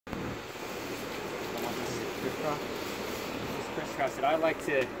Crisscross? Just crisscross it. I like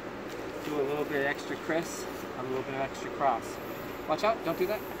to do a little bit extra criss on a little bit of extra cross. Watch out, don't do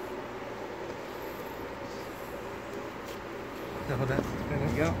that. Hold that. There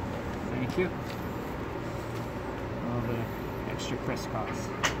you go. Thank you. A little bit of extra crisscross.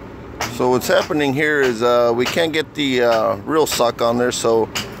 So what's happening here is we can't get the real sock on there, so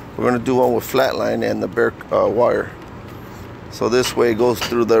we're going to do one with flatline and the bare wire. So this way it goes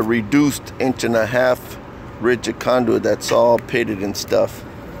through the reduced 1.5 inch rigid conduit that's all pitted and stuff.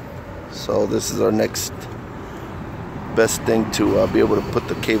 So this is our next best thing to be able to put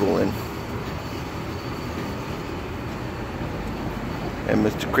the cable in. And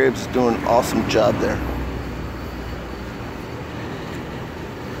Mr. Krabs is doing an awesome job there.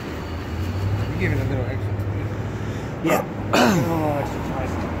 Give it a little extra. Yeah. A little extra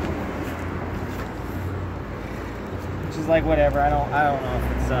twice. Which is like whatever. I don't know if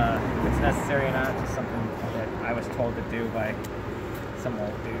it's necessary or not. Just something that I was told to do by some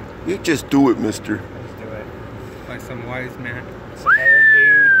old dude. You just do it, mister. Just do it. By some wise man. Some old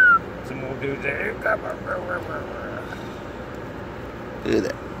dude. Some old dude there. Look at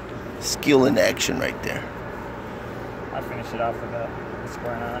that. Skill in action right there. I'll finish it off with a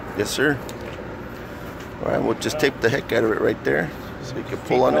square knot. Yes, sir. All right, we'll just tape the heck out of it right there, so you can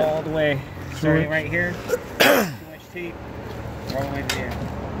pull on it all the way, starting right here. 2-inch tape, all the way to here.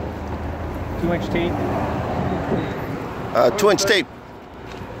 2-inch tape. 2-inch tape.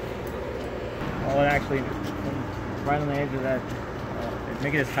 Well, actually, right on the edge of that.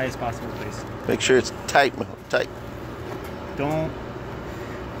 Make it as tight as possible, please. Make sure it's tight, tight. Don't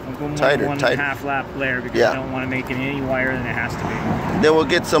go more Tighter, than 1.5 lap layer because I don't want to make it any wider than it has to be. Then we'll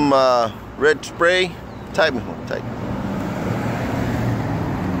get some red spray. Tight, tight.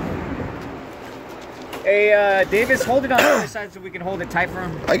 Hey, Davis, hold it on the other side so we can hold it tight for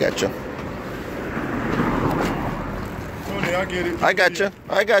him. I got you. Tony, I get it. I got you.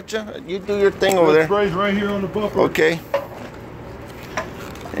 I got you. You do your thing over there. Spray's right here on the bumper. Okay.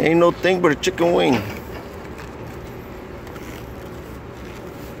 Ain't no thing but a chicken wing.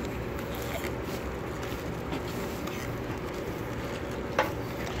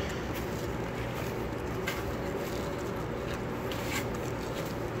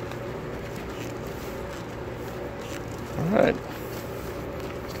 Alright,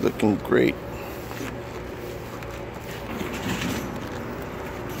 it's looking great.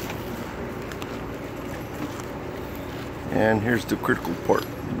 And here's the critical part.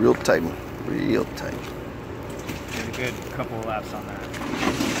 Real tight, real tight. Get a good couple of laps on that.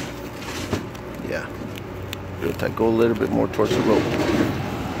 Yeah, real tight. Go a little bit more towards the rope.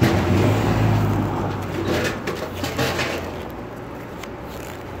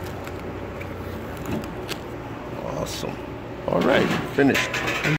 Awesome. All right, finished.